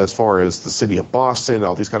stay, as far as the city of Boston,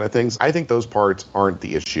 all these kind of things, I think those parts aren't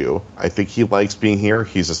the issue. I think he likes being here.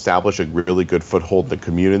 He's established a really good foothold in the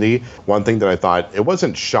community. One thing that I thought, it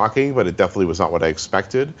wasn't shocking, but it definitely was not what I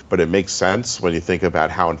expected. But it makes sense when you think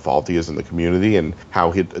about how involved he is in the community and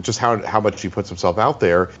how much he puts himself out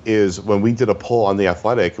there, is when we did a poll on The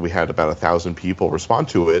Athletic, we had about 1,000 people respond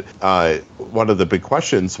to it. One of the big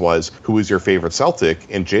questions was, who is your favorite Celtic?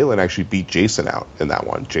 And Jalen actually beat Jason out in that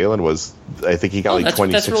one. Jalen was, I think he got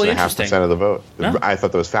 26.5% of the vote. Yeah. I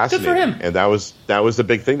thought that was fascinating. Good for him. And that was the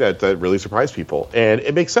big thing that really surprised people. And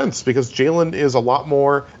it makes sense because Jalen is a lot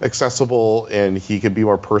more accessible and he can be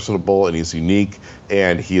more personable and he's unique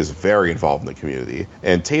and he is very involved in the community.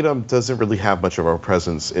 And Tatum doesn't really have much of a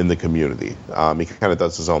presence in the community. He kind of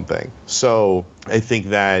does his own thing. So I think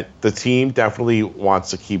that the team definitely wants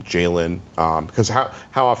to keep Jalen because how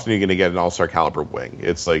often are you going to get an all-star caliber wing?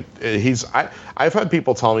 It's like I've had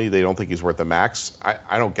people tell me they don't think he's worth the max.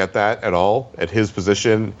 I don't get that at all. At his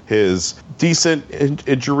position, his decent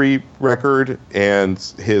injury record and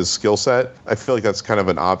his skill set, I feel like that's kind of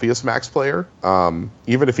an obvious max player.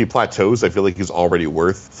 Even if he plateaus, I feel like he's already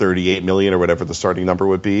worth $38 million or whatever the starting number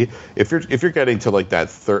would be. If you're getting to like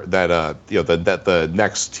the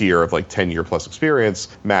next tier of like 10-year plus experience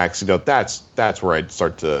max, that's where I'd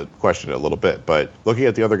start to question it a little bit. But looking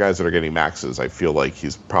at the other guys that are getting maxes, I feel like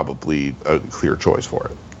he's probably a clear choice for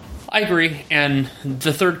it. I agree, and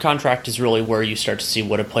the third contract is really where you start to see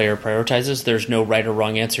what a player prioritizes. There's no right or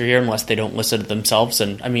wrong answer here unless they don't list it themselves.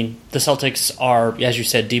 And, I mean, the Celtics are, as you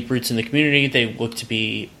said, deep roots in the community. They look to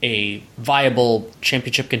be a viable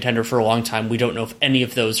championship contender for a long time. We don't know if any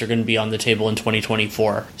of those are going to be on the table in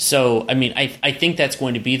 2024. So, I mean, I think that's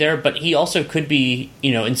going to be there, but he also could be,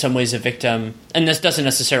 in some ways a victim, and this doesn't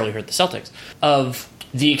necessarily hurt the Celtics, of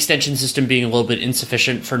the extension system being a little bit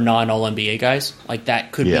insufficient for non-All-NBA guys. Like,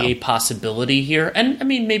 that could be a possibility here. And, I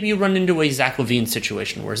mean, maybe you run into a Zach LaVine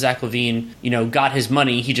situation where Zach LaVine, got his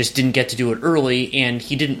money, he just didn't get to do it early, and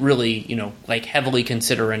he didn't really, heavily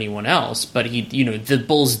consider anyone else. But the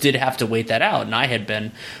Bulls did have to wait that out, and I had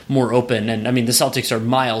been more open. And, I mean, the Celtics are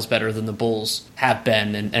miles better than the Bulls have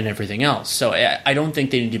been and everything else. So I don't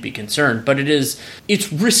think they need to be concerned. But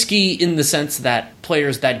it's risky in the sense that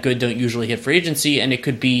players that good don't usually hit free agency, and it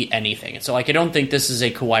could be anything. So, I don't think this is a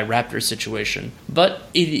Kawhi Raptors situation, but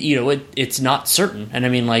it's not certain. And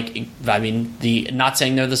not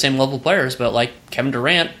saying they're the same level players, but Kevin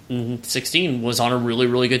Durant in 16 was on a really,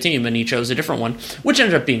 really good team, and he chose a different one, which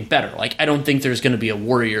ended up being better. I don't think there's going to be a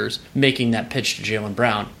Warriors making that pitch to Jaylen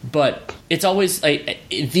Brown, but it's always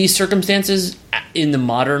these circumstances in the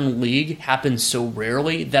modern league happen so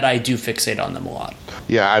rarely that I do fixate on them a lot.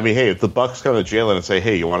 Yeah, I mean, hey, if the Bucks come to Jalen and say,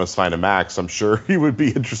 hey, you want to sign a max, I'm sure he would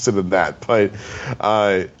be interested in that. But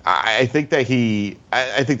I think that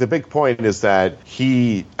I think the big point is that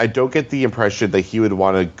I don't get the impression that he would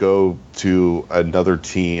want to go to another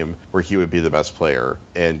team where he would be the best player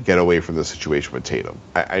and get away from the situation with Tatum.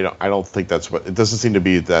 I don't think that's what, it doesn't seem to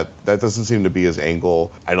be that doesn't seem to be his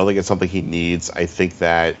angle. I don't think it's something he needs. I think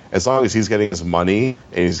that as long as he's getting his money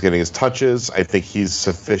and he's getting his touches, I think he's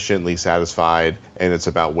sufficiently satisfied, and it's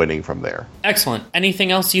about winning from there. Excellent.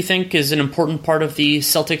 Anything else you think is an important part of the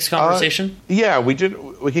Celtics conversation? Yeah, we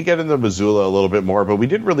could get into Mazzulla a little bit more, but we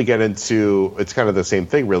didn't really get into, it's kind of the same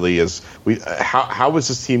thing really, is how is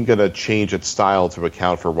this team going to change its style to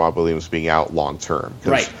account for Rob Williams being out long term?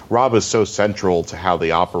 Because Rob is so central to how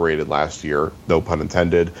they operated last year, no pun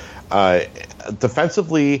intended.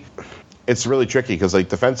 Defensively, it's really tricky because like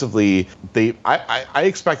defensively, I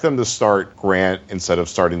expect them to start Grant instead of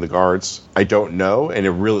starting the guards. I don't know, and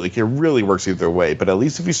it really works either way. But at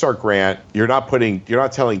least if you start Grant, you're not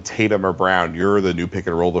telling Tatum or Brown you're the new pick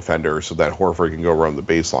and roll defender so that Horford can go run the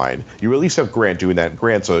baseline. You at least have Grant doing that.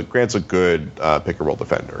 Grant's a good pick and roll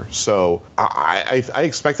defender. So I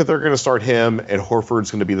expect that they're going to start him, and Horford's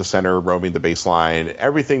going to be the center roaming the baseline.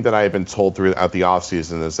 Everything that I've been told throughout the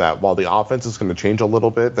offseason is that while the offense is going to change a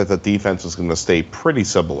little bit, that the defense is going to stay pretty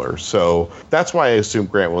similar. So that's why I assume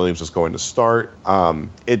Grant Williams is going to start.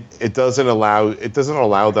 It doesn't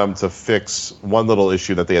allow them to fix one little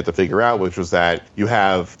issue that they had to figure out, which was that you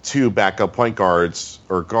have two backup point guards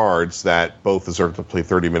or guards that both deserve to play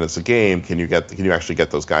 30 minutes a game. Can you actually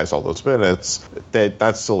get those guys all those minutes?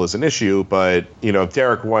 That still is an issue, but if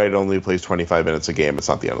Derek White only plays 25 minutes a game, it's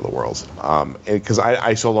not the end of the world. Because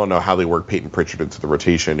I still don't know how they work Peyton Pritchard into the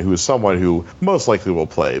rotation, who is someone who most likely will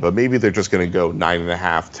play, but maybe they're just going to go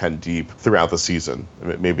 9.5, 10 deep throughout the season.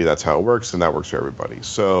 Maybe that's how it works, and that works for everybody.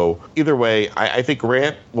 So either way, I think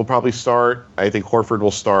Grant will probably start. I think Horford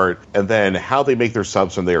will start, and then how they make their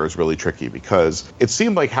subs from there is really tricky because it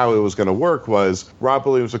seemed like how it was going to work was Rob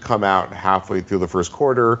Williams would come out halfway through the first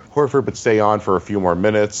quarter, Horford would stay on for a few more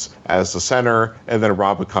minutes as the center, and then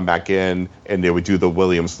Rob would come back in, and they would do the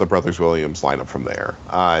brothers Williams lineup from there.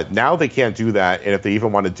 Now they can't do that, and if they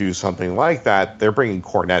even want to do something like that, they're bringing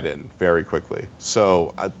Kornet in very quickly.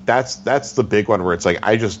 So that's the big one where it's like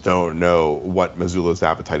I just don't know what Mazzulla's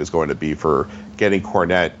appetite is going to be for getting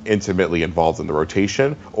Kornet intimately involved in the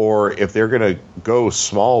rotation, or if they're going to go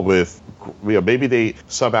small with, maybe they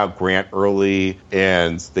sub out Grant early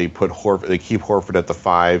and they keep Horford at the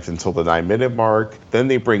 5 until the 9-minute mark. Then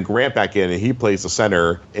they bring Grant back in and he plays the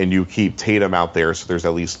center, and you keep Tatum out there so there's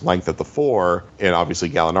at least length at the 4. And obviously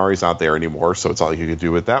Gallinari's not there anymore, so it's not like you could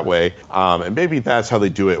do it that way. And maybe that's how they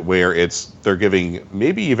do it, where they're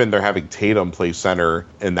having Tatum play center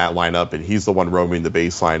in that lineup, and he's the one roaming the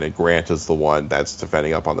baseline, and Grant is the one that's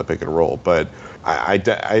defending up on the pick and roll. But I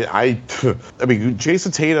mean,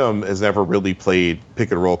 Jason Tatum has never really played pick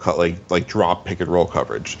and roll like drop pick and roll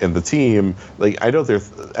coverage, and the team, like, I know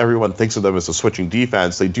everyone thinks of them as a switching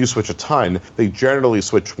defense. They do switch a ton. They generally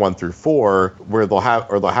switch 1 through 4, where they'll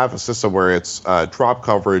have a system where it's drop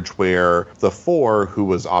coverage, where the 4, who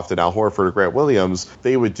was often Al Horford or Grant Williams,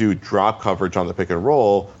 they would do drop coverage on the pick and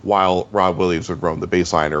roll while Rob Williams would roam the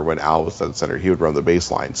baseline, or when Al was at center, he would roam the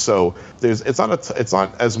baseline. So it's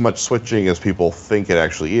not as much switching as people think it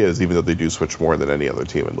actually is, even though they do switch more than any other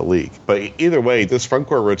team in the league. But either way, this front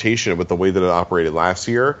court rotation, with the way that it operated last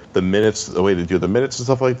year, the way to do the minutes and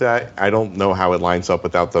stuff like that, I don't know how it lines up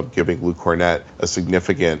without them giving Luke Kornet a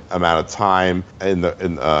significant amount of time in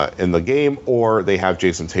the game, or they have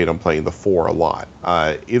Jason Tatum playing the 4 a lot.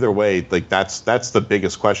 Either way, like that's the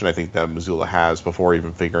biggest question I think that Mazzulla has before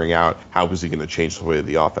even figuring out how is he going to change the way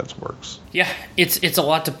the offense works. Yeah, it's a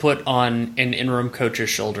lot to put on an interim coach's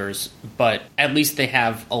shoulders, but at least they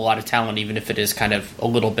have a lot of talent, even if it is kind of a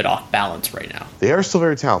little bit off balance right now. They are still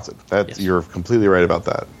very talented. Yes. You're completely right about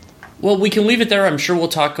that. Well, we can leave it there. I'm sure we'll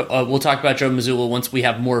talk about Joe Mazzulla once we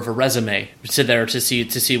have more of a resume to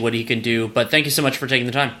see what he can do. But thank you so much for taking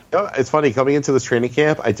the time. It's funny, coming into this training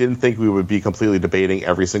camp, I didn't think we would be completely debating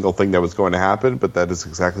every single thing that was going to happen, but that is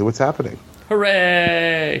exactly what's happening.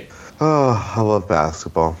 Hooray! Oh, I love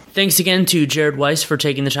basketball. Thanks again to Jared Weiss for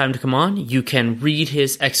taking the time to come on. You can read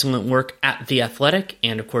his excellent work at The Athletic,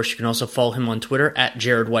 and of course you can also follow him on Twitter at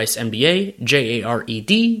Jared Weiss NBA,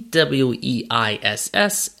 JaredWeiss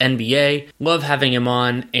NBA. Love having him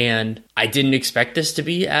on, and I didn't expect this to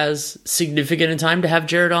be as significant a time to have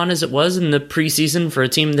Jared on as it was in the preseason for a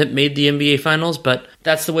team that made the NBA Finals, but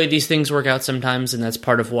that's the way these things work out sometimes, and that's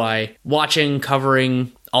part of why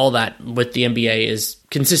covering all that with the NBA is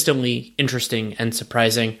consistently interesting and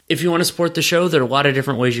surprising. If you want to support the show, there are a lot of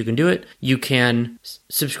different ways you can do it. You can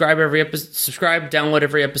subscribe, download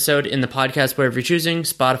every episode in the podcast wherever you're choosing,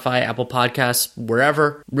 Spotify, Apple Podcasts,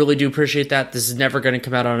 wherever. Really do appreciate that. This is never going to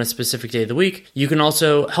come out on a specific day of the week. You can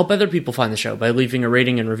also help other people find the show by leaving a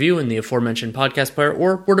rating and review in the aforementioned podcast player,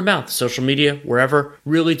 or word of mouth, social media, wherever.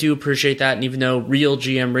 Really do appreciate that. And even though Real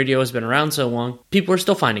GM Radio has been around so long, people are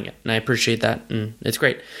still finding it, and I appreciate that, and it's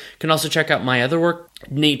great. You can also check out my other work.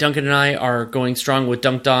 Nate Duncan and I are going strong with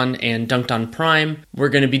Dunked On and Dunked On Prime. We're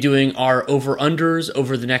going to be doing our over-unders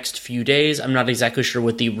over the next few days. I'm not exactly sure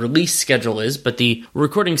what the release schedule is, but the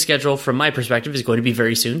recording schedule from my perspective is going to be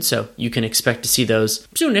very soon, so you can expect to see those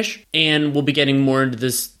soonish. And we'll be getting more into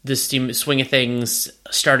this swing of things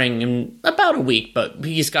starting in about a week, but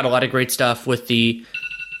he's got a lot of great stuff with the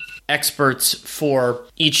experts for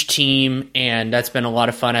each team, and that's been a lot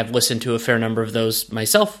of fun. I've listened to a fair number of those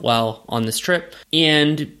myself while on this trip.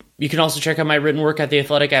 And you can also check out my written work at The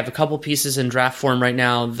Athletic. I have a couple pieces in draft form right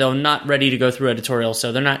now, though not ready to go through editorial,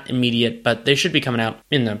 so they're not immediate, but they should be coming out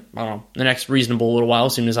in the next reasonable little while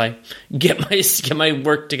as soon as I get my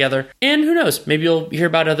work together. And who knows, maybe you'll hear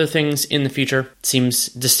about other things in the future. Seems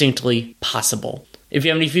distinctly possible. If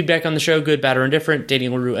you have any feedback on the show, good, bad, or indifferent,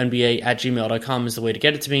 DannyLaRueNBA@gmail.com is the way to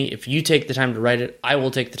get it to me. If you take the time to write it, I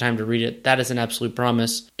will take the time to read it. That is an absolute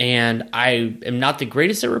promise. And I am not the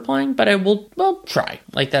greatest at replying, but I will, try.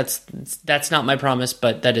 Like, that's not my promise,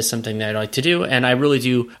 but that is something that I like to do. And I really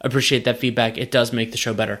do appreciate that feedback. It does make the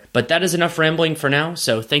show better. But that is enough rambling for now.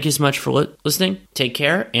 So thank you so much for listening. Take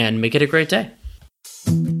care and make it a great day.